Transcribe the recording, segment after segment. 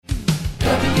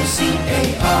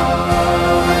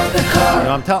WCAR, the car.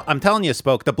 I'm telling you,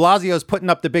 Spoke, de Blasio's putting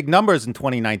up the big numbers in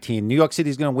 2019. New York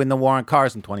City's going to win the war on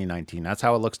cars in 2019. That's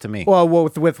how it looks to me. Well,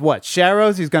 with what?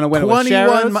 Sharrows? He's going to win it with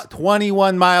Sharrows?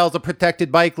 21 miles of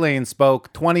protected bike lanes,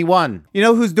 Spoke. 21. You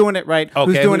know who's doing it right? Okay,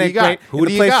 who's doing who do it you got? great? Who in do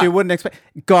a you place got? you wouldn't expect.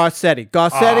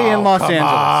 Garcetti in Los Angeles.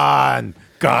 On.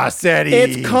 Garcetti.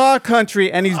 It's car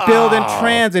country, and he's building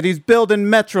transit. He's building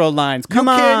metro lines. Come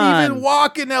on. You can't even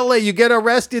walk in L.A. You get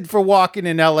arrested for walking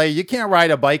in L.A. You can't ride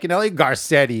a bike in L.A.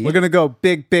 Garcetti. We're going to go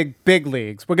big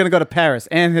leagues. We're going to go to Paris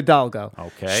and Hidalgo.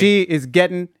 Okay. She is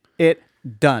getting it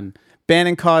done.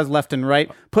 Banning cars left and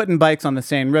right, putting bikes on the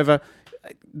Seine River.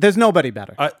 There's nobody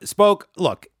better. Spoke,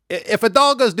 look. If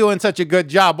Hidalgo's doing such a good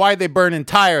job, why are they burning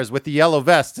tires with the yellow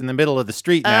vests in the middle of the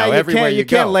street now? Everywhere you go. You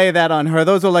can't lay that on her.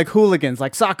 Those are like hooligans,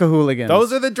 like soccer hooligans.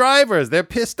 Those are the drivers. They're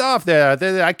pissed off.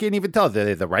 I can't even tell.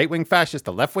 They're the right-wing fascists,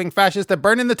 the left-wing fascists. They're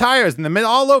burning the tires in the middle,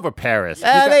 all over Paris.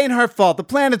 It ain't her fault. The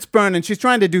planet's burning. She's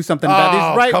trying to do something about it.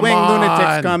 These right-wing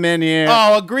lunatics come in here.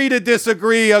 Oh, agree to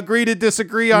disagree. Agree to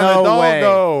disagree on No way.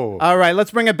 Hidalgo. All right,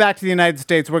 let's bring it back to the United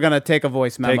States. We're going to take a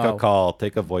voice memo. Take a call.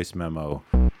 Take a voice memo.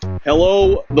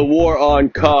 Hello, the war on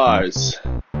cars.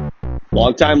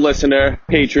 Longtime listener,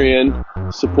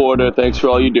 Patreon supporter, thanks for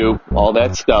all you do, all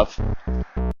that stuff.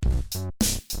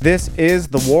 This is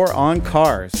The War on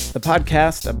Cars, the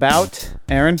podcast about...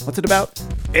 Aaron, what's it about?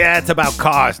 Yeah, it's about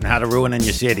cars and how to ruin in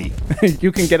your city.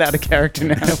 You can get out of character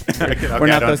now. We're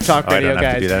not those talk radio I don't guys.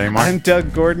 have to do that anymore. I'm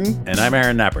Doug Gordon. And I'm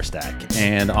Aaron Napperstack.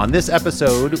 And on this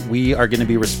episode, we are going to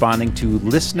be responding to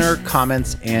listener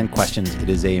comments and questions. It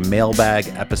is a mailbag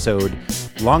episode.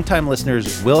 Longtime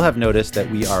listeners will have noticed that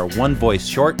we are one voice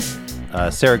short.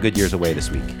 Sarah Goodyear's away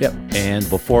this week. Yep. And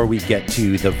before we get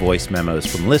to the voice memos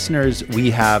from listeners,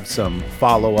 we have some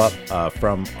follow-up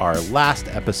from our last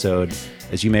episode.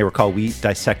 As you may recall, we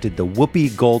dissected the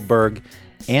Whoopi Goldberg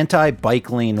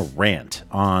anti-bike lane rant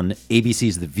on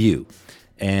ABC's The View.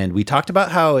 And we talked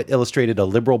about how it illustrated a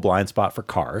liberal blind spot for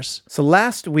cars. So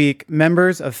last week,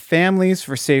 members of Families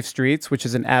for Safe Streets, which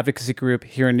is an advocacy group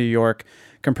here in New York,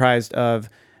 comprised of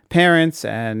parents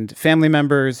and family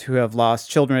members who have lost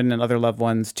children and other loved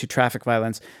ones to traffic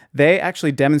violence, they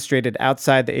actually demonstrated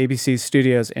outside the ABC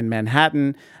studios in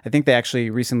Manhattan. I think they actually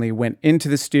recently went into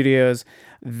the studios.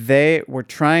 They were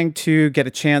trying to get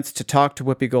a chance to talk to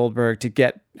Whoopi Goldberg, to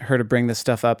get her to bring this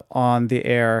stuff up on the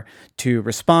air, to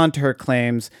respond to her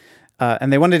claims.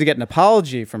 And they wanted to get an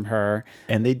apology from her.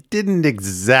 And they didn't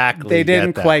exactly They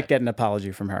didn't get that. quite get an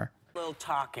apology from her.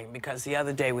 Talking because the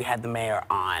other day we had the mayor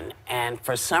on, and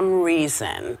for some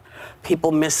reason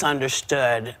people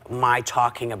misunderstood my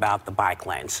talking about the bike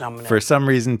lane. For some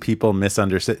reason people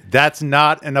misunderstood. That's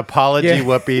not an apology, Yeah.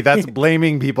 Whoopi. That's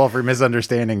blaming people for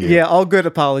misunderstanding you. Yeah, all good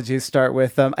apologies start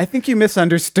with, I think you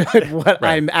misunderstood what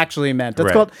I actually meant.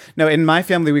 That's called, no, in my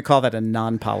family we call that a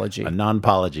non-apology. A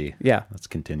non-apology. Yeah. Let's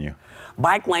continue.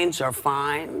 Bike lanes are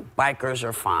fine, bikers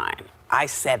are fine. I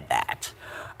said that.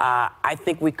 I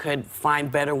think we could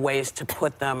find better ways to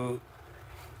put them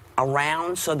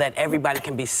around so that everybody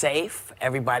can be safe.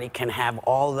 Everybody can have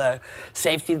all the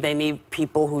safety they need,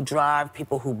 people who drive,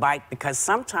 people who bike, because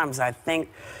sometimes I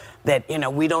think that,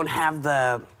 we don't have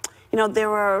the, there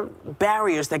are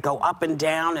barriers that go up and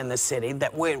down in the city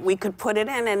that we could put it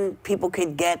in and people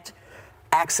could get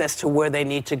access to where they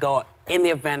need to go in the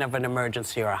event of an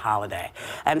emergency or a holiday.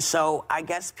 And so I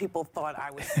guess people thought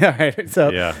I was... All right. So,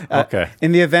 Yeah, okay.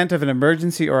 In the event of an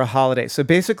emergency or a holiday. So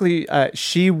basically,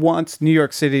 she wants New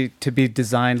York City to be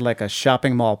designed like a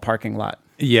shopping mall parking lot.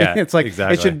 Yeah, It's like,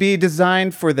 exactly. It should be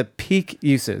designed for the peak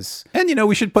uses. And,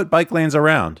 we should put bike lanes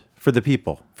around for the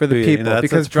people. For the people, because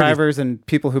that's pretty- drivers and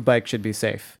people who bike should be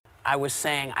safe. I was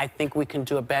saying I think we can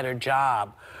do a better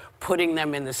job putting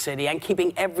them in the city and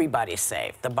keeping everybody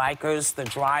safe. The bikers, the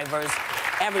drivers,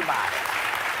 everybody.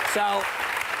 So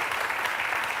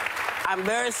I'm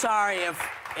very sorry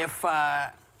if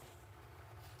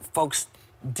folks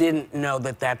didn't know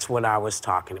that that's what I was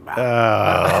talking about.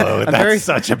 Oh, that's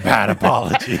such a bad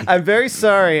apology. I'm very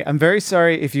sorry. I'm very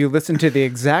sorry if you listened to the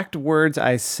exact words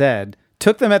I said,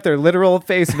 took them at their literal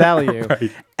face value,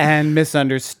 and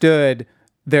misunderstood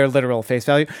their literal face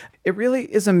value. It really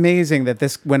is amazing that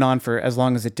this went on for as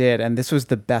long as it did, and this was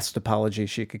the best apology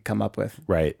she could come up with.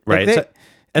 Right. What is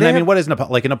an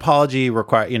apology? Like an apology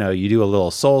require, you do a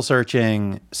little soul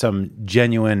searching, some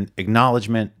genuine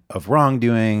acknowledgement of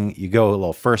wrongdoing. You go a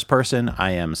little first person.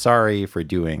 I am sorry for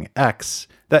doing X.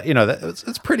 That,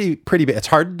 it's pretty big. It's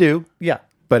hard to do. Yeah.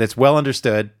 But it's well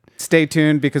understood. Stay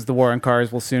tuned because the War on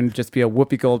Cars will soon just be a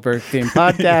Whoopi Goldberg themed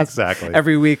podcast. Exactly.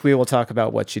 Every week we will talk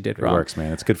about what she did It wrong. works,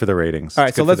 man. It's good for the ratings. All right,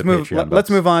 It's so good for let's the move. Patreon Let's bucks.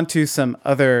 move on to some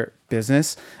other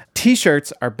business.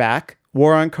 T-shirts are back.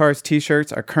 War on Cars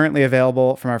T-shirts are currently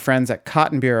available from our friends at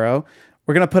Cotton Bureau.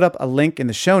 We're going to put up a link in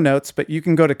the show notes, but you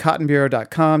can go to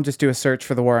cottonbureau.com, just do a search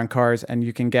for the War on Cars, and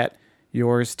you can get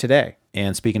yours today.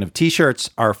 And speaking of T-shirts,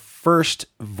 our first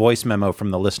voice memo from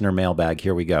the listener mailbag.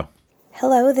 Here we go.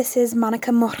 Hello, this is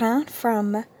Monica Morin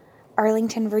from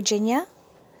Arlington, Virginia.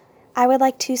 I would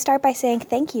like to start by saying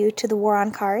thank you to the War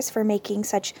on Cars for making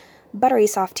such buttery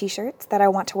soft t-shirts that I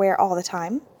want to wear all the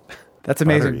time. That's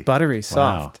amazing. Buttery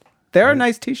soft. Wow. They are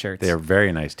nice T-shirts. They are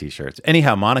very nice T-shirts.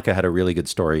 Anyhow, Monica had a really good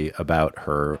story about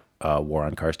her War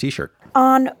on Cars T-shirt.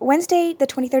 On Wednesday, the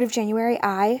 23rd of January,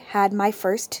 I had my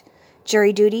first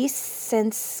jury duty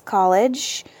since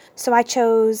college. So I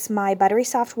chose my buttery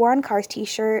soft War on Cars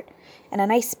t-shirt and a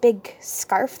nice big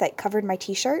scarf that covered my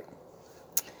t-shirt.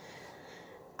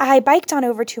 I biked on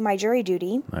over to my jury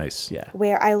duty. Nice. Yeah.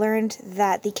 Where I learned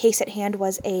that the case at hand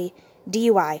was a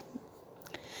DUI.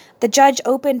 The judge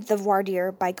opened the voir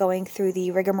dire by going through the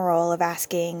rigmarole of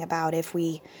asking about if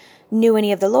we knew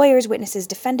any of the lawyers, witnesses,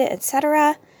 defendant,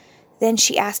 etc. Then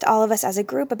she asked all of us as a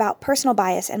group about personal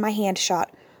bias, and my hand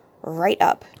shot right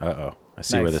up. Uh-oh. I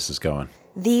see where this is going.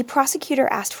 The prosecutor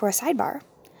asked for a sidebar.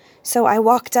 So I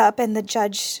walked up, and the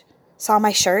judge saw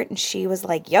my shirt, and she was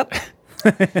like, yep.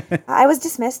 I was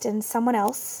dismissed, and someone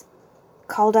else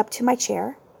called up to my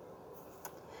chair.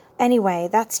 Anyway,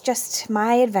 that's just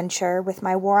my adventure with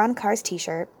my War on Cars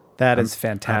t-shirt. That is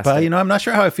fantastic. But, I'm not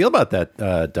sure how I feel about that,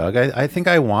 Doug. I think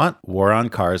I want War on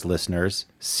Cars listeners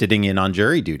sitting in on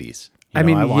jury duties. I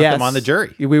want yes, them on the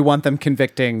jury. We want them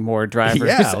convicting more drivers.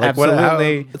 Yeah, like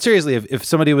absolutely. Seriously, if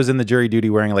somebody was in the jury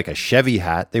duty wearing like a Chevy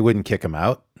hat, they wouldn't kick him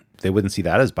out. They wouldn't see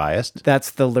that as biased.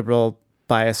 That's the liberal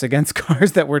bias against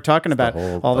cars that we're talking about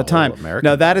all the time.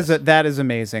 American that is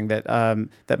amazing that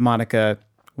that Monica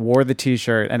wore the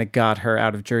t-shirt and it got her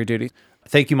out of jury duty.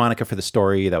 Thank you, Monica, for the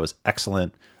story. That was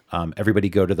excellent. Everybody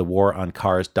go to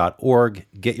thewaroncars.org.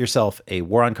 Get yourself a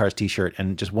War on Cars t-shirt.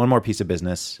 And just one more piece of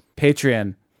business.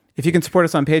 Patreon. If you can support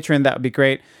us on Patreon, that would be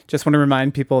great. Just want to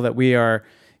remind people that we are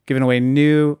giving away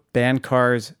new Banned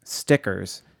Cars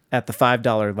stickers at the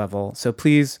 $5 level. So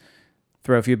please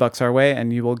throw a few bucks our way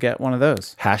and you will get one of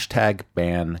those.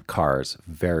 #BanCars.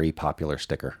 Very popular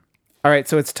sticker. All right,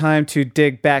 so it's time to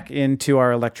dig back into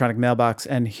our electronic mailbox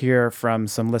and hear from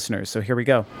some listeners. So here we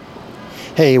go.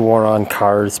 Hey, War on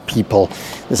Cars people.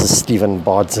 This is Stephen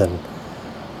Bodson,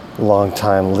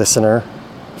 long-time listener,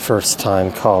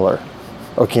 first-time caller.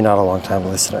 Okay, not a long-time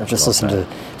listener. Just listen to the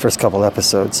first couple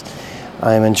episodes.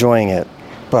 I am enjoying it.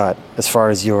 But as far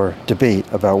as your debate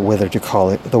about whether to call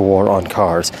it the War on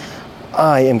Cars,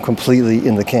 I am completely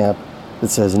in the camp that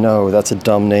says, no, that's a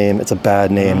dumb name, it's a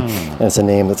bad name, and it's a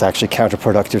name that's actually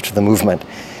counterproductive to the movement.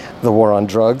 The war on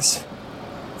drugs,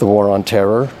 the war on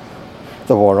terror,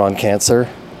 the war on cancer,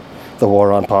 the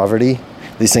war on poverty.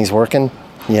 These things working?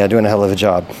 Yeah, doing a hell of a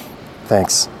job.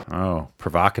 Thanks. Oh,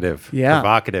 provocative. Yeah.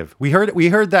 Provocative. We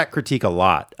heard that critique a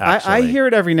lot, actually. I hear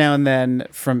it every now and then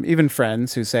from even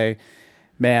friends who say,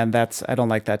 man, I don't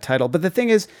like that title. But the thing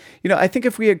is, I think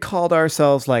if we had called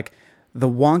ourselves like the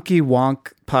Wonky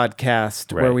Wonk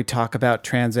podcast, where we talk about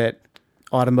transit,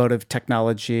 automotive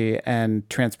technology, and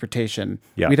transportation,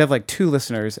 we'd have like 2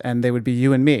 listeners, and they would be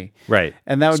you and me. Right.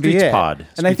 And that would Streets be it. Pod.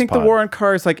 And I Streets think Pod. the War on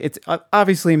Cars, like, it's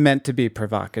obviously meant to be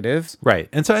provocative. Right.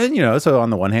 And so, so on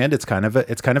the one hand, it's kind of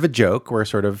a joke. We're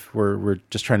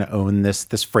just trying to own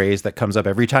this phrase that comes up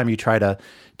every time you try to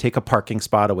take a parking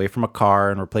spot away from a car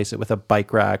and replace it with a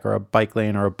bike rack or a bike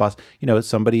lane or a bus.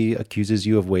 Somebody accuses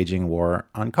you of waging war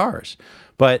on cars.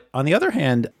 But on the other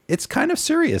hand, it's kind of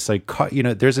serious. Like,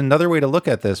 there's another way to look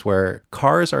at this where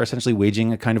cars are essentially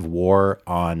waging a kind of war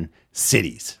on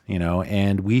cities,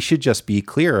 and we should just be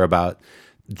clear about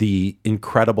the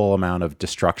incredible amount of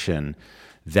destruction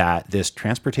that this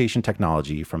transportation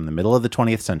technology from the middle of the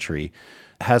 20th century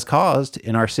has caused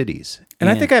in our cities. And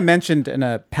I think I mentioned in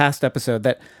a past episode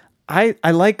that I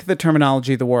like the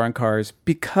terminology, the war on cars,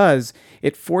 because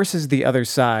it forces the other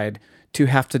side to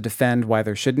have to defend why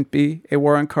there shouldn't be a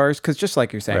war on cars. Because just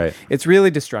like you're saying, it's really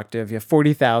destructive. You have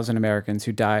 40,000 Americans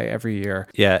who die every year.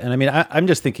 Yeah. And I mean, I'm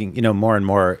just thinking, more and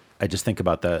more, I just think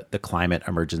about the climate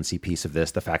emergency piece of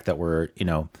this, the fact that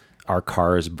our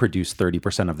cars produce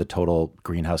 30% of the total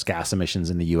greenhouse gas emissions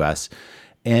in the US.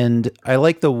 And I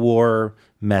like the war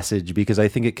message because I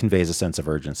think it conveys a sense of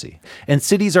urgency. And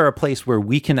cities are a place where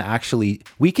we can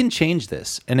change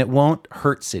this, and it won't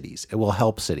hurt cities. It will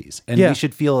help cities. And we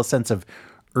should feel a sense of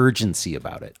urgency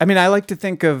about it. I mean, I like to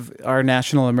think of our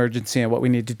national emergency and what we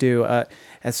need to do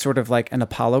as sort of like an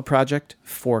Apollo project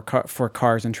for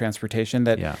cars and transportation.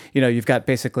 That, you've got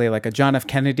basically like a John F.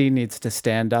 Kennedy needs to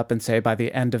stand up and say, by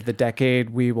the end of the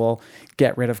decade, we will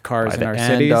get rid of cars in our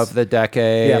cities. End of the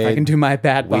decade. Yeah, if I can do my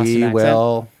bad Boston accent. We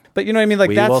will. But you know what I mean? Like,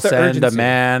 we that's will the send urgency. a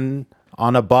man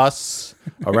on a bus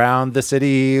around the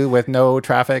city with no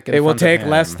traffic. It will take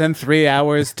less than 3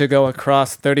 hours to go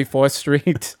across 34th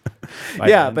Street.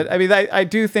 But I mean, I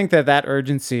do think that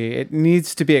urgency, it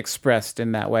needs to be expressed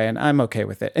in that way, and I'm okay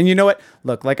with it. And you know what?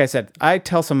 Look, like I said, I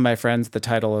tell some of my friends the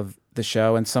title of the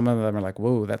show, and some of them are like,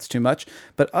 whoa, that's too much.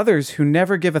 But others who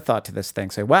never give a thought to this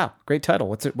thing say, wow, great title.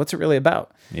 What's it really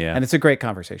about? Yeah. And it's a great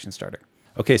conversation starter.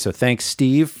 Okay, so thanks,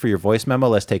 Steve, for your voice memo.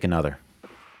 Let's take another.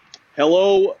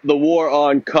 Hello, the war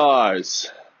on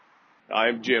cars.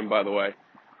 I'm Jim, by the way,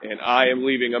 and I am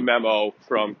leaving a memo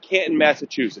from Canton,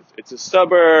 Massachusetts. It's a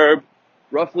suburb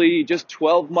roughly just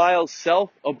 12 miles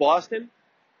south of Boston.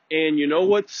 And you know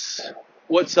what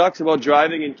sucks about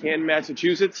driving in Canton,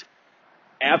 Massachusetts?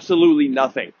 Absolutely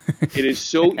nothing. It is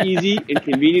so easy and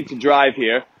convenient to drive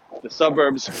here. The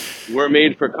suburbs were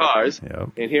made for cars. Yep.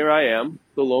 And here I am,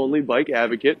 the lonely bike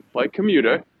advocate, bike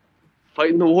commuter,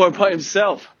 fighting the war by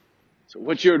himself. So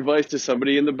what's your advice to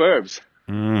somebody in the burbs?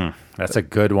 That's a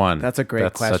good one. That's a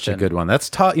great question. That's such a good one. That's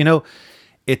tough.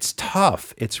 It's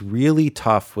tough. It's really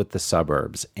tough with the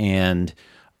suburbs. And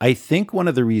I think one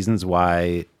of the reasons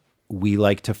why we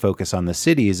like to focus on the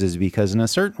cities is because in a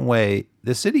certain way,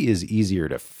 the city is easier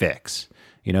to fix.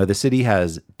 The city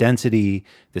has density.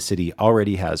 The city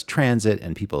already has transit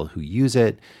and people who use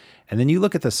it. And then you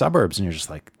look at the suburbs and you're just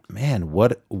like, man,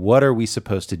 what are we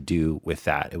supposed to do with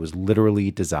that? It was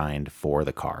literally designed for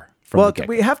the car. Well,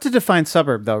 we have to define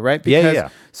suburb, though, right? Because, yeah.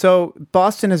 So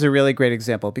Boston is a really great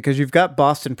example because you've got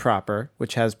Boston proper,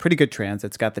 which has pretty good transit.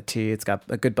 It's got the T. It's got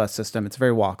a good bus system. It's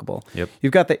very walkable. Yep.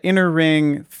 You've got the inner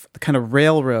ring, kind of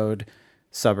railroad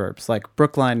suburbs like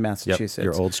Brookline, Massachusetts. Yep,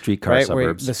 your old streetcar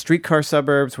suburbs. The streetcar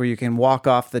suburbs where you can walk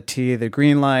off the T, the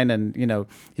Green Line, and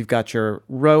you've got your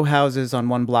row houses on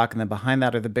one block, and then behind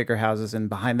that are the bigger houses, and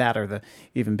behind that are the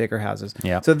even bigger houses.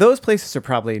 Yeah. So those places are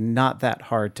probably not that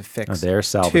hard to fix. They're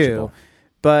salvageable. Too.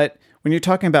 But when you're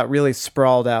talking about really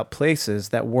sprawled out places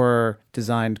that were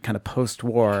designed kind of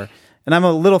post-war, and I'm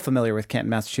a little familiar with Canton,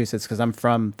 Massachusetts, because I'm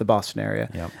from the Boston area.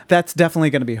 Yep. That's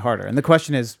definitely going to be harder. And the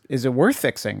question is it worth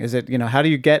fixing? Is it, how do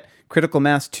you get critical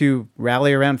mass to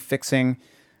rally around fixing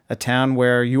a town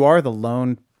where you are the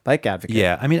lone bike advocate?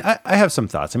 Yeah, I mean, I have some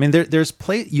thoughts. I mean,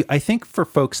 I think for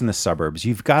folks in the suburbs,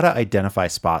 you've got to identify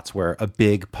spots where a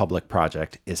big public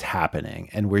project is happening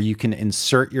and where you can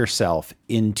insert yourself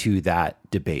into that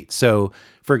debate. So,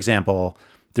 for example,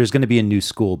 there's going to be a new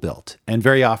school built. And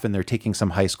very often they're taking some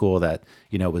high school that,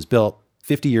 was built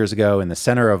 50 years ago in the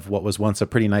center of what was once a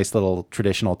pretty nice little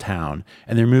traditional town,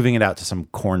 and they're moving it out to some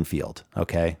cornfield.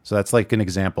 Okay. So that's like an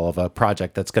example of a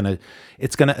project it's going to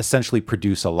essentially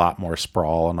produce a lot more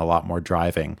sprawl and a lot more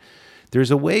driving.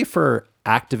 There's a way for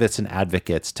activists and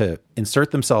advocates to insert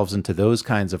themselves into those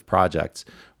kinds of projects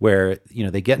where,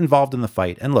 they get involved in the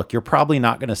fight. And look, you're probably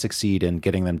not going to succeed in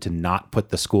getting them to not put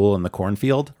the school in the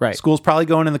cornfield. Right. School's probably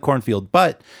going in the cornfield,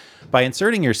 but by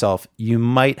inserting yourself, you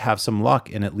might have some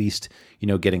luck in at least,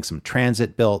 getting some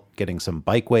transit built, getting some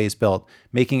bikeways built,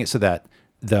 making it so that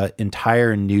the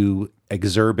entire new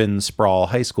exurban sprawl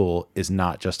high school is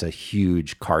not just a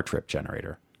huge car trip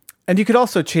generator. And you could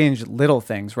also change little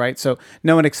things, right? So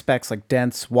no one expects like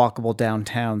dense, walkable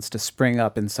downtowns to spring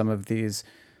up in some of these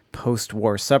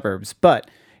post-war suburbs. But,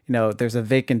 there's a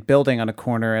vacant building on a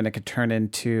corner and it could turn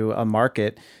into a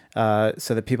market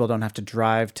so that people don't have to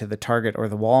drive to the Target or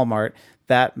the Walmart.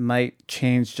 That might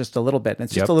change just a little bit. And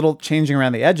it's just a little changing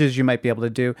around the edges you might be able to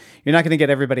do. You're not going to get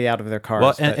everybody out of their cars.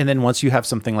 Well, and then once you have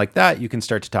something like that, you can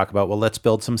start to talk about, well, let's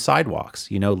build some sidewalks.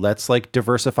 Let's like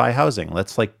diversify housing.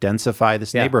 Let's like densify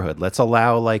this neighborhood. Let's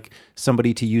allow like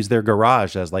somebody to use their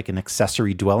garage as like an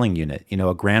accessory dwelling unit,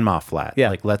 a grandma flat.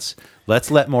 Yeah. Like let's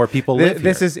let more people live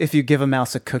This here. is if you give a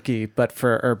mouse a cookie, but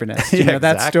for urbanists. Yeah,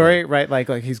 that exactly. story, right? Like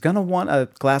he's going to want a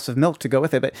glass of milk to go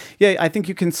with it. But yeah, I think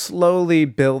you can slowly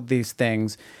build these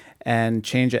things and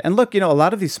change it. And look, a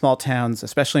lot of these small towns,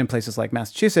 especially in places like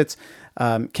Massachusetts,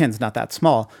 Canton's not that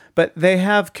small, but they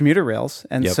have commuter rails.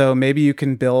 And so maybe you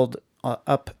can build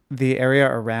up the area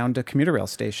around a commuter rail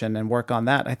station and work on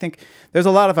that. I think there's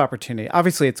a lot of opportunity.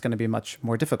 Obviously, it's going to be much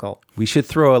more difficult. We should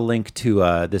throw a link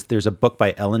to this. There's a book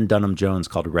by Ellen Dunham Jones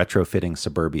called Retrofitting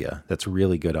Suburbia that's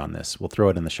really good on this. We'll throw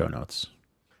it in the show notes.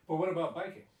 Well, what about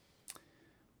biking?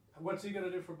 What's he going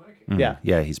to do for biking? Yeah.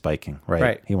 Yeah, he's biking.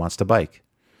 Right. He wants to bike.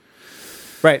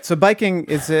 Right. So biking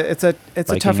is it's a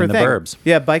Biking tougher in the thing. burbs.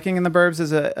 Yeah, biking in the burbs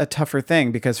is a tougher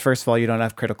thing because first of all, you don't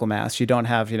have critical mass. You don't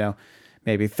have,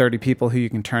 maybe 30 people who you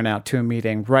can turn out to a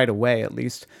meeting right away at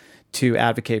least to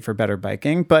advocate for better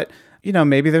biking. But,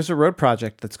 maybe there's a road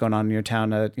project that's going on in your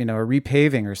town, a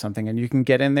repaving or something, and you can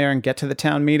get in there and get to the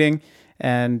town meeting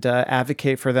and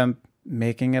advocate for them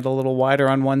making it a little wider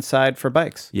on one side for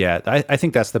bikes. Yeah, I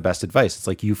think that's the best advice. It's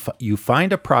like you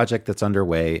find a project that's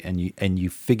underway and you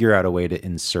figure out a way to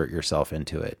insert yourself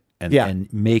into it and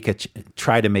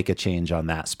try to make a change on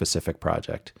that specific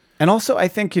project. And also, I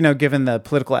think, given the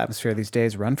political atmosphere these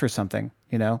days, run for something,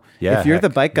 Yeah, if you're the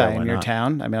bike guy why in your not?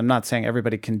 town, I mean, I'm not saying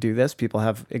everybody can do this. People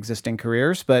have existing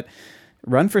careers, but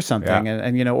run for something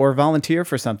and or volunteer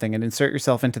for something and insert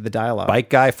yourself into the dialogue.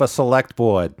 Bike guy for select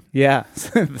board. Yeah.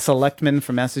 The selectman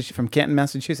from Canton,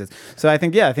 Massachusetts. So I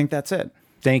think that's it.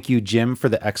 Thank you, Jim, for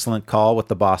the excellent call with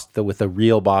the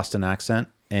real Boston accent.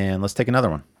 And let's take another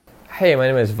one. Hey, my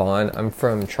name is Vaughn. I'm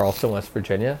from Charleston, West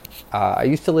Virginia. I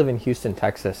used to live in Houston,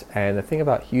 Texas, and the thing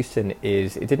about Houston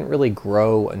is it didn't really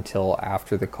grow until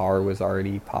after the car was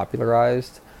already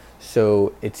popularized.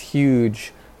 So it's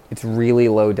huge, it's really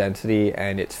low density,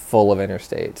 and it's full of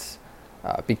interstates.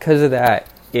 Because of that,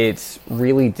 it's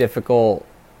really difficult,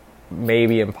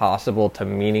 maybe impossible, to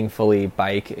meaningfully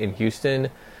bike in Houston,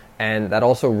 and that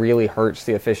also really hurts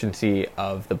the efficiency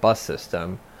of the bus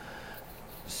system.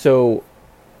 So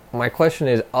my question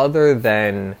is, other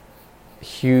than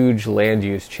huge land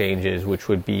use changes, which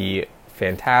would be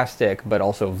fantastic, but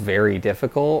also very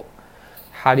difficult,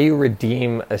 how do you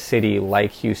redeem a city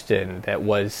like Houston that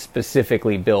was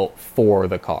specifically built for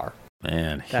the car?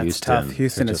 Man, That's Houston. tough.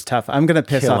 Houston they're is just tough. I'm going to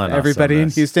piss off killing us everybody on in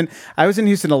this. Houston. I was in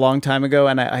Houston a long time ago,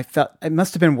 and I felt it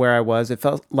must have been where I was. It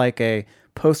felt like a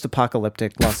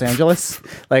post-apocalyptic Los Angeles.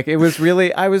 Like I was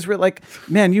really like,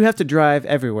 man, you have to drive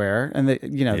everywhere, and the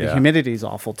humidity is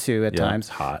awful too at times.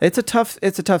 It's hot. It's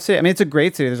a tough city. I mean, it's a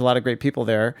great city. There's a lot of great people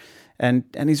there. And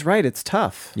he's right. It's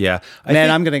tough. Yeah.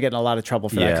 I'm going to get in a lot of trouble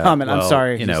for that comment. I'm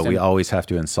sorry. Houston. We always have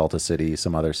to insult a city,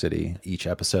 some other city each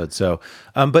episode. So,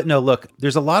 but no, look,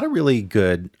 there's a lot of really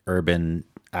good urban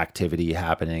activity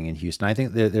happening in Houston. I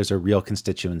think there's a real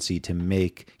constituency to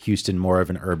make Houston more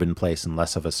of an urban place and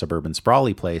less of a suburban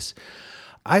sprawly place.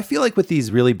 I feel like with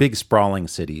these really big sprawling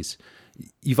cities,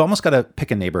 you've almost got to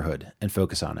pick a neighborhood and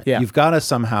focus on it. Yeah. You've got to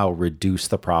somehow reduce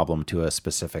the problem to a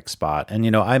specific spot.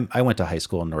 And, I went to high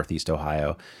school in Northeast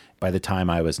Ohio. By the time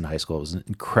I was in high school, it was an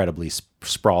incredibly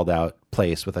sprawled out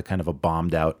place with a kind of a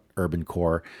bombed out urban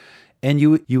core. And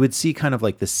you would see kind of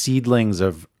like the seedlings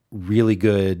of really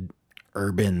good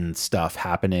urban stuff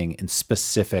happening in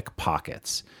specific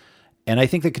pockets. And I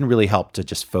think that can really help to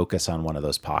just focus on one of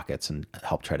those pockets and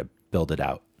help try to build it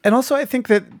out. And also, I think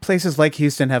that places like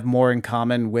Houston have more in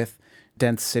common with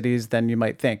dense cities than you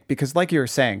might think. Because like you were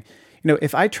saying,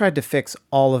 if I tried to fix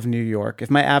all of New York,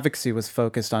 if my advocacy was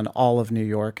focused on all of New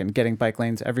York and getting bike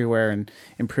lanes everywhere and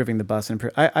improving the bus,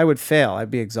 I would fail.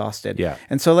 I'd be exhausted. Yeah.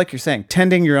 And so like you're saying,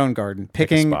 tending your own garden,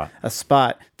 picking spot. a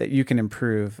spot that you can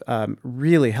improve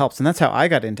really helps. And that's how I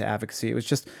got into advocacy. It was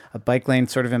just a bike lane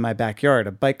sort of in my backyard,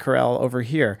 a bike corral over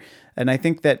here. And I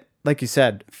think that, like you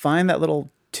said, find that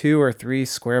little 2 or 3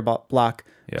 square block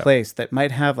place that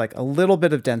might have like a little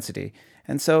bit of density.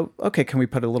 And so, okay, can we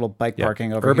put a little bike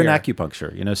parking over Urban here?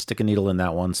 acupuncture, stick a needle in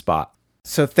that one spot.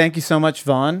 So thank you so much,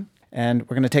 Vaughn. And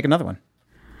we're going to take another one.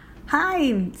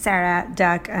 Hi, Sarah,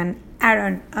 Doug, and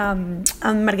Aaron.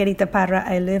 I'm Margarita Parra.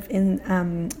 I live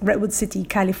in Redwood City,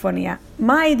 California.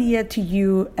 My idea to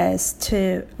you is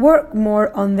to work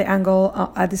more on the angle,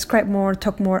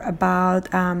 talk more about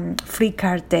free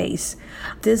car days.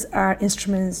 These are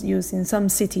instruments used in some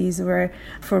cities where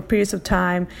for periods of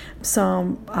time,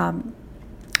 some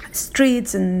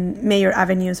streets and major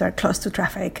avenues are closed to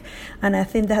traffic, and I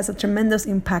think that has a tremendous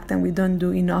impact, and we don't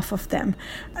do enough of them.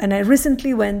 And I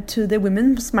recently went to the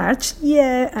Women's March,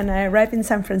 and I arrived in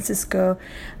San Francisco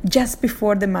just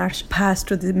before the march passed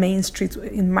through the main street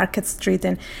in Market Street.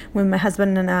 And when my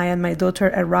husband and I and my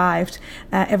daughter arrived,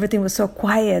 everything was so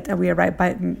quiet, and we arrived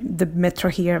by the metro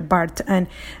here, BART, and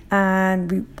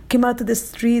we came out to the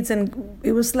streets, and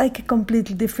it was like a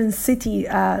completely different city,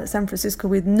 San Francisco,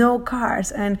 with no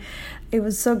cars. And it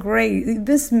was so great.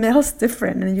 This smells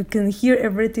different, and you can hear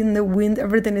everything, the wind,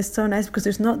 everything is so nice because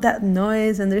there's not that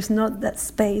noise and there's not that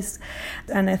space.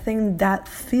 And I think that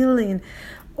feeling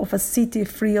of a city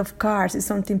free of cars is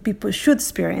something people should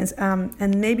experience,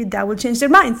 and maybe that will change their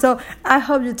mind. So I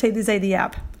hope you take this idea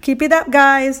up. Keep it up,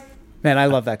 guys. Man, I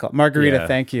love that call. Margarita,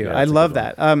 thank you. I love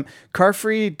that.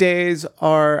 Car-free days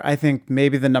are, I think,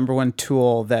 maybe the number one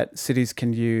tool that cities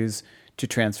can use to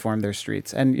transform their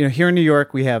streets. And here in New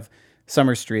York, we have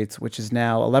Summer Streets, which is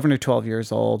now 11 or 12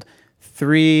 years old.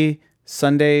 3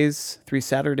 Saturdays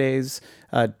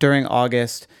during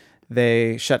August,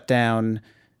 they shut down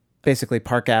basically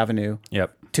Park Avenue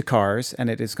to cars, and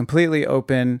it is completely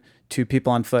open to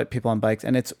people on foot, people on bikes,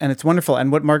 and it's wonderful. And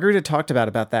what Margarita talked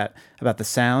about the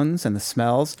sounds and the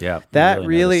smells, that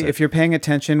really if you're paying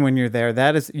attention when you're there,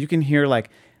 that is, you can hear like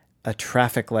a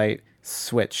traffic light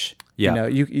switch. You know,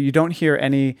 you don't hear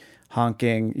any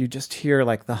honking. You just hear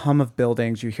like the hum of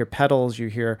buildings. You hear pedals. You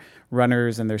hear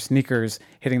runners and their sneakers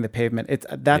hitting the pavement.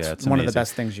 That's one of the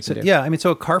best things you can do. Yeah, I mean,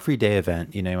 so a car-free day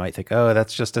event, you know, you might think, oh,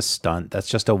 that's just a stunt. That's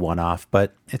just a one-off.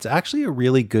 But it's actually a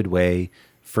really good way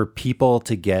for people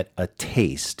to get a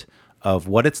taste of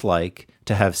what it's like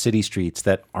to have city streets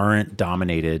that aren't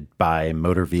dominated by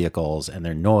motor vehicles and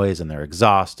their noise and their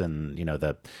exhaust and, you know,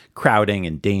 the crowding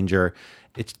and danger.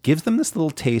 It gives them this little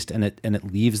taste, and it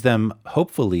leaves them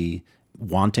hopefully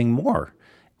wanting more.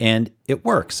 And it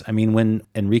works. I mean, when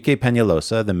Enrique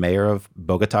Peñalosa, the mayor of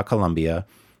Bogota, Colombia,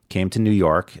 came to New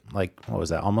York, like, what was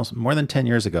that, almost more than 10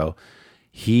 years ago,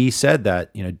 he said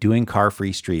that, you know, doing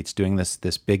car-free streets, doing this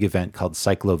big event called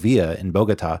Cyclovia in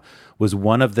Bogota was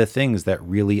one of the things that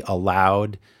really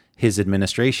allowed his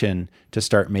administration to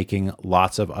start making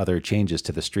lots of other changes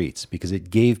to the streets, because it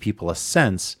gave people a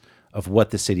sense of what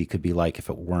the city could be like if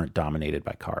it weren't dominated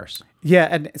by cars. Yeah,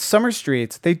 and Summer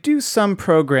Streets, they do some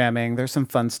programming. There's some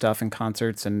fun stuff and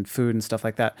concerts and food and stuff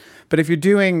like that. But if you're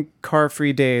doing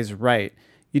car-free days right,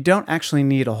 you don't actually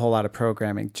need a whole lot of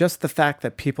programming. Just the fact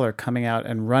that people are coming out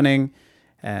and running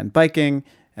and biking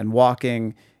and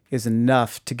walking is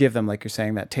enough to give them, like you're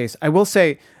saying, that taste. I will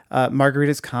say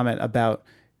Margarita's comment about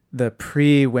the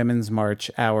pre-Women's March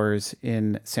hours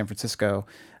in San Francisco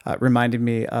reminded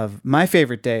me of my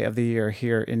favorite day of the year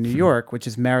here in New York, which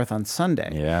is Marathon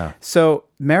Sunday. Yeah. So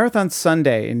Marathon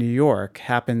Sunday in New York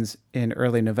happens in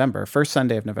early November, first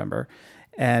Sunday of November,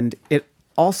 and it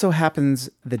also happens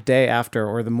the day after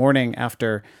or the morning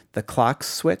after the clocks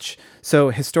switch.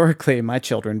 So historically, my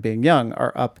children, being young,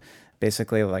 are up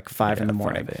basically like 5 in the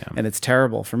morning. 5 a.m. And it's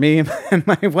terrible for me and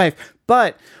my wife.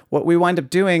 But what we wind up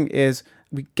doing is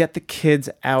we get the kids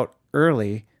out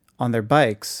early on their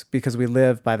bikes because we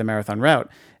live by the marathon route.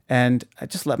 And I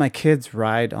just let my kids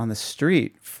ride on the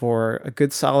street for a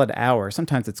good solid hour.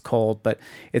 Sometimes it's cold, but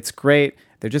it's great.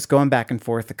 They're just going back and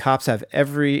forth. The cops have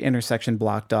every intersection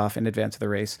blocked off in advance of the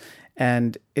race.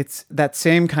 And it's that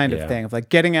same kind of thing of like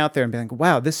getting out there and being like,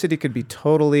 wow, this city could be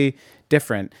totally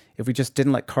different if we just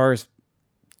didn't let cars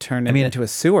turn it into a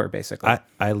sewer, basically.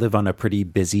 I live on a pretty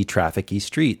busy, traffic-y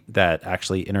street that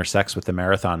actually intersects with the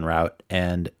marathon route.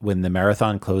 And when the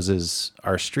marathon closes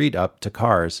our street up to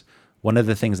cars, one of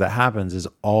the things that happens is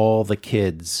all the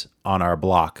kids on our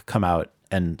block come out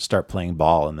and start playing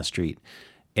ball in the street.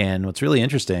 And what's really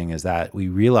interesting is that we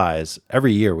realize,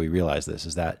 every year we realize this,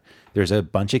 is that there's a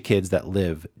bunch of kids that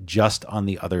live just on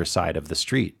the other side of the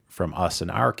street from us and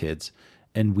our kids.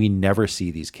 And we never see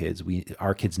these kids.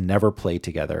 Our kids never play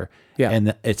together. Yeah.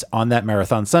 And it's on that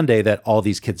Marathon Sunday that all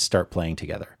these kids start playing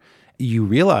together. You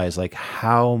realize like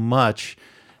how much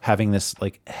having this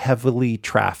like heavily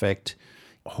trafficked,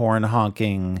 horn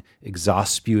honking,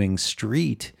 exhaust spewing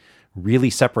street really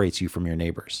separates you from your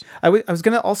neighbors. I was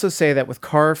going to also say that with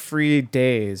car-free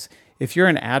days, if you're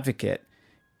an advocate,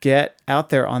 get out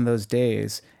there on those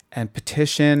days and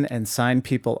petition and sign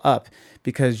people up,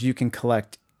 because you can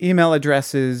collect email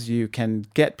addresses, you can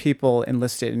get people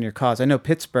enlisted in your cause. I know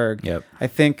Pittsburgh, I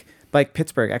think Bike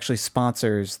Pittsburgh actually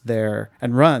sponsors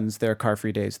and runs their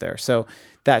car-free days there. So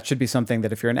that should be something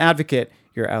that if you're an advocate,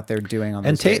 you're out there doing on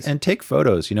those days. And take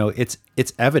photos. You know, it's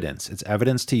evidence. It's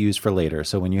evidence to use for later.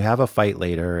 So when you have a fight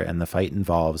later and the fight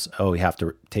involves, we have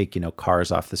to take,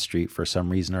 cars off the street for some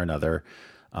reason or another,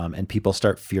 and people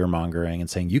start fear-mongering and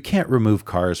saying, you can't remove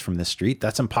cars from this street.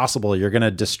 That's impossible. You're going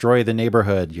to destroy the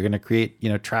neighborhood. You're going to create,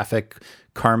 traffic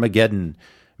Carmageddon. I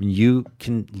mean, you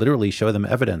can literally show them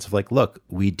evidence of like, look,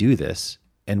 we do this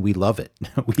and we love it.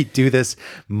 We do this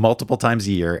multiple times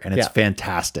a year and it's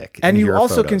fantastic. And you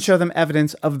also can show them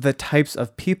evidence of the types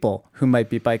of people who might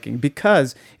be biking,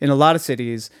 because in a lot of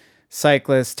cities,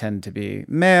 cyclists tend to be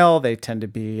male. They tend to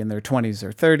be in their 20s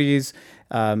or 30s.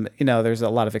 There's a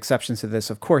lot of exceptions to this,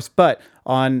 of course. But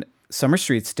on Summer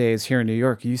Streets days here in New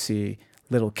York, you see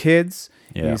little kids,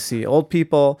 you see old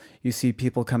people, you see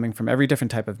people coming from every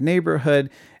different type of neighborhood.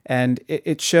 And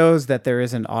it shows that there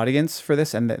is an audience for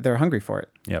this and that they're hungry for it.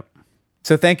 Yep.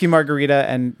 So thank you, Margarita.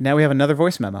 And now we have another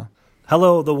voice memo.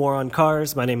 Hello, The War on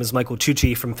Cars. My name is Michael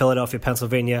Chuchi from Philadelphia,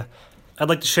 Pennsylvania. I'd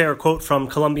like to share a quote from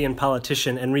Colombian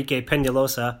politician Enrique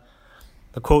Peñalosa.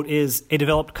 The quote is, "A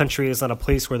developed country is not a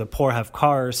place where the poor have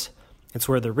cars. It's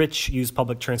where the rich use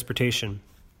public transportation.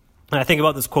 And I think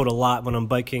about this quote a lot when I'm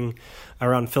biking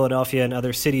around Philadelphia and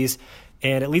other cities,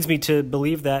 and it leads me to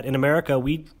believe that in America,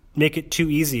 we make it too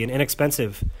easy and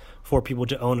inexpensive for people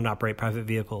to own and operate private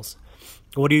vehicles.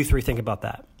 What do you three think about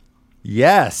that?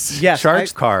 Yes.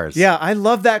 Charged cars. Yeah, I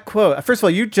love that quote. First of all,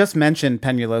 you just mentioned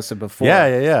Peñalosa before.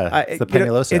 Yeah. It's the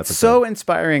Peñalosa It's so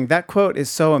inspiring. That quote is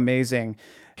so amazing.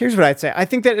 Here's what I'd say. I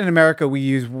think that in America, we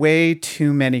use way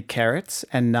too many carrots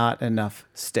and not enough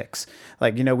sticks.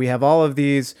 Like, we have all of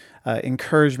these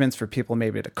encouragements for people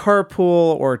maybe to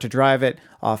carpool or to drive it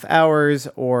off hours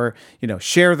or,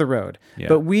 share the road. Yeah.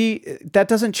 But that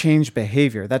doesn't change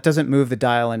behavior. That doesn't move the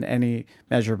dial in any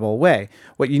measurable way.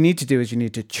 What you need to do is you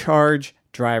need to charge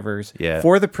drivers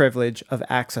for the privilege of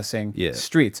accessing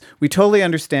streets. We totally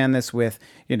understand this with,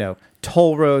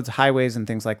 toll roads, highways, and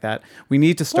things like that. We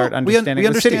need to start understanding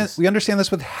the cities. We understand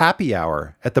this with happy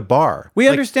hour at the bar. We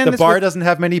understand the bar doesn't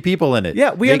have many people in it.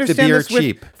 Yeah, we Make understand the beer this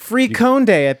cheap. with free cone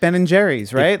day at Ben &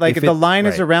 Jerry's, right? If the line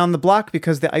is around the block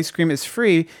because the ice cream is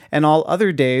free, and all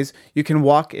other days you can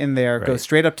walk in there, go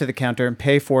straight up to the counter, and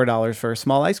pay $4 for a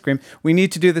small ice cream. We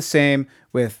need to do the same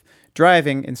with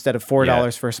driving. Instead of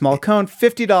 $4 for a small cone,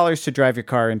 $50 to drive your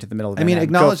car into the middle of Manhattan.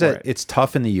 Acknowledge that it's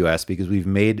tough in the U.S. because we've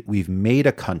made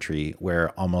a country where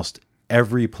almost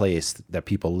every place that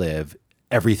people live,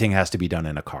 everything has to be done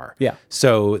in a car. Yeah.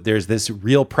 So there's this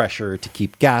real pressure to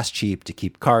keep gas cheap, to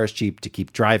keep cars cheap, to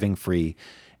keep driving free.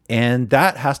 And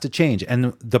that has to change.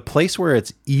 And the place where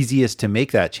it's easiest to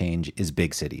make that change is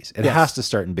big cities. It has to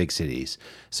start in big cities.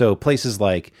 So places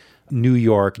like New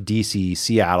York, DC,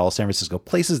 Seattle, San Francisco,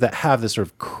 places that have this sort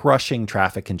of crushing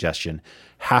traffic congestion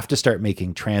have to start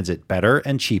making transit better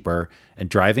and cheaper and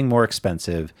driving more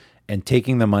expensive and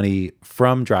taking the money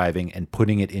from driving and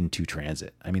putting it into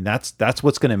transit. That's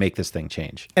what's going to make this thing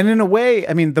change. And in a way,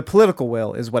 the political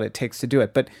will is what it takes to do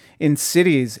it. But in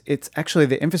cities, it's actually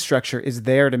the infrastructure is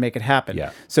there to make it happen.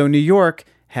 Yeah. So New York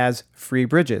has free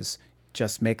bridges.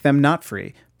 Just make them not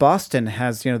free. Boston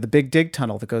has, the Big Dig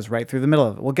tunnel that goes right through the middle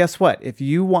of it. Well, guess what? If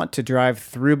you want to drive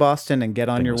through Boston and get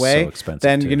on your way,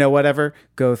 then, whatever,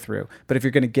 go through. But if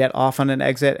you're going to get off on an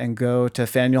exit and go to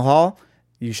Faneuil Hall,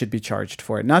 you should be charged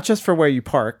for it. Not just for where you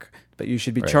park, but you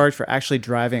should be charged for actually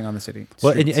driving on the city streets.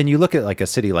 Well, and you look at like a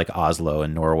city like Oslo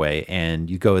in Norway, and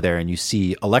you go there and you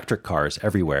see electric cars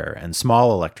everywhere and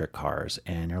small electric cars.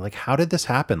 And you're like, how did this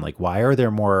happen? Like, why are there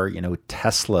more,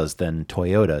 Teslas than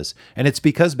Toyotas? And it's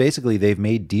because basically they've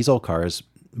made diesel cars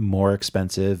more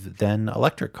expensive than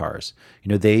electric cars.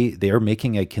 They are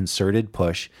making a concerted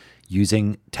push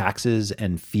using taxes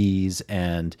and fees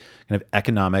and kind of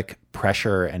economic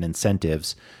pressure and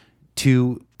incentives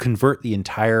to convert the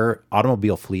entire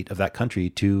automobile fleet of that country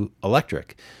to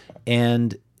electric.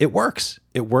 And it works.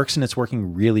 It works, and it's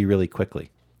working really, really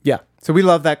quickly. Yeah. So we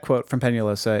love that quote from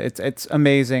Peñalosa. It's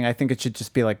amazing. I think it should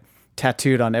just be like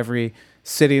tattooed on every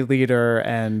city leader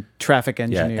and traffic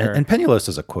engineer. Yeah, and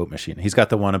Peñalosa's a quote machine. He's got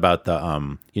the one about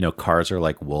the cars are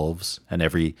like wolves, and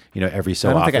every so often. I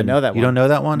don't think I know that one. You don't know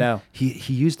that one? No.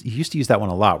 He used to use that one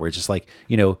a lot, where it's just like,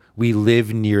 we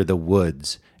live near the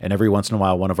woods, and every once in a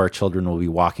while one of our children will be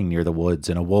walking near the woods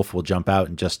and a wolf will jump out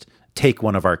and just take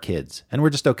one of our kids, and we're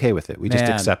just okay with it. We just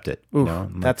accept it. Oof,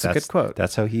 that's a good quote.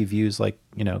 That's how he views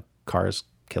cars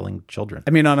killing children.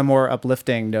 On a more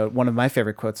uplifting note, one of my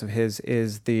favorite quotes of his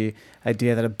is the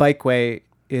idea that a bikeway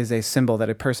is a symbol that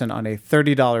a person on a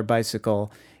 $30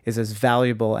 bicycle is as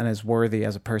valuable and as worthy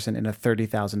as a person in a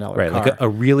 $30,000 car. Right, like a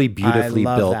really beautifully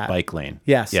built bike lane.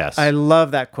 Yes. I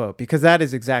love that quote because that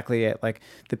is exactly it. Like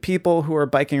the people who are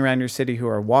biking around your city, who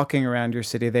are walking around your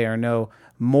city, they are no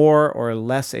more or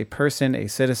less a person, a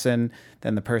citizen,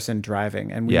 than the person driving.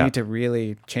 And we need to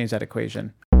really change that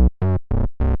equation.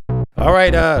 All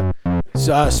right,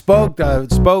 Spoke,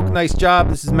 nice job.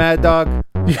 This is Mad Dog.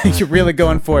 You're really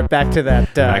going for it. Back to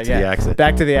that. Back to the accent.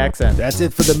 Back to the accent. That's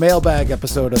it for the mailbag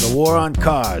episode of the War on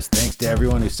Cars. Thanks to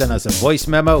everyone who sent us a voice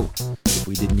memo. If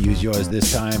we didn't use yours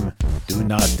this time, do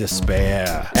not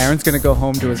despair. Aaron's going to go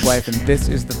home to his wife, and this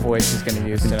is the voice he's going to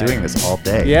use. I've been doing this all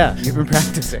day. Yeah, you've been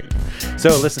practicing. So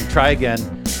listen, try again.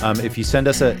 If you send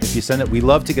it, we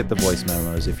love to get the voice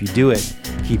memos. If you do it,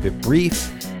 keep it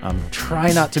brief.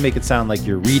 Try not to make it sound like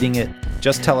you're reading it.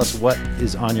 Just tell us what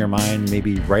is on your mind,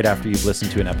 maybe right after you've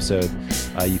listened to an episode.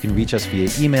 You can reach us via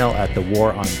email at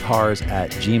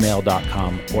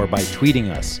thewarancars@gmail.com or by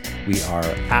tweeting us. We are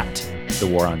at The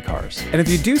War on Cars. And if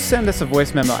you do send us a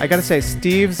voice memo, I got to say,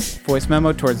 Steve's voice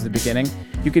memo towards the beginning,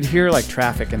 you could hear like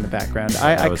traffic in the background.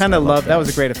 I kind of love that. Was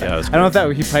a great effect. Yeah, I don't know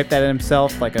if he piped that in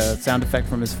himself, like a sound effect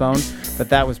from his phone, but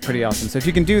that was pretty awesome. So if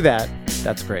you can do that,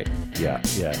 that's great. Yeah.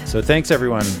 So thanks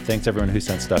everyone. Thanks everyone who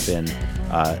sent stuff in.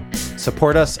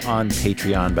 Support us on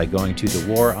Patreon by going to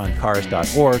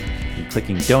thewaroncars.org and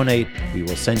clicking donate. We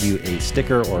will send you a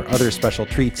sticker or other special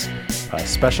treats.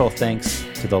 Special thanks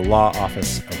to the Law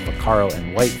Office of Vaccaro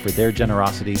and White for their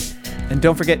generosity. And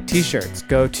don't forget t-shirts.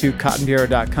 Go to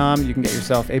cottonbureau.com. You can get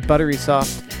yourself a buttery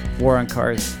soft War on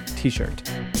Cars t-shirt.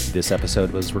 This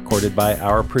episode was recorded by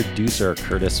our producer,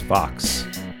 Curtis Fox.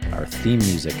 Our theme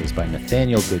music is by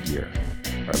Nathaniel Goodyear.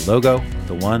 Our logo,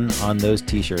 the one on those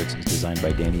t-shirts, is designed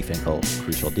by Danny Finkel,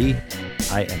 Crucial D.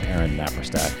 I am Aaron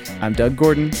Napperstack. I'm Doug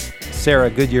Gordon. Sarah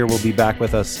Goodyear will be back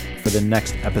with us for the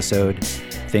next episode.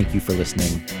 Thank you for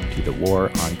listening to The War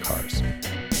on Cars.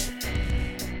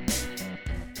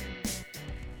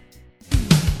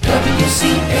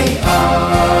 WCAR,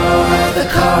 the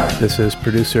car. This is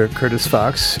producer Curtis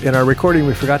Fox. In our recording,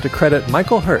 we forgot to credit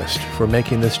Michael Hurst for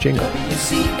making this jingle.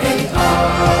 WCAR,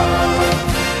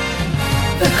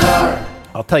 the car.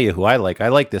 I'll tell you who I like. I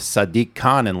like this Sadiq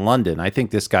Khan in London. I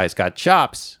think this guy's got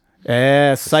chops.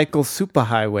 Yeah, cycle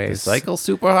superhighways. The cycle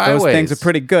superhighways. Those things are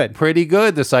pretty good. Pretty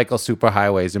good, the cycle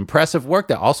superhighways. Impressive work.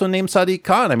 That also named Sadiq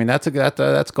Khan. I mean,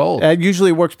 that's gold. It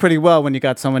usually works pretty well when you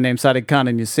got someone named Sadiq Khan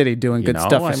in your city doing good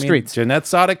stuff for streets. Jeanette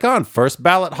Sadiq Khan, first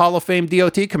ballot Hall of Fame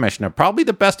DOT commissioner. Probably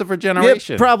the best of her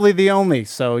generation. Yep, probably the only,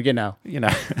 so you know.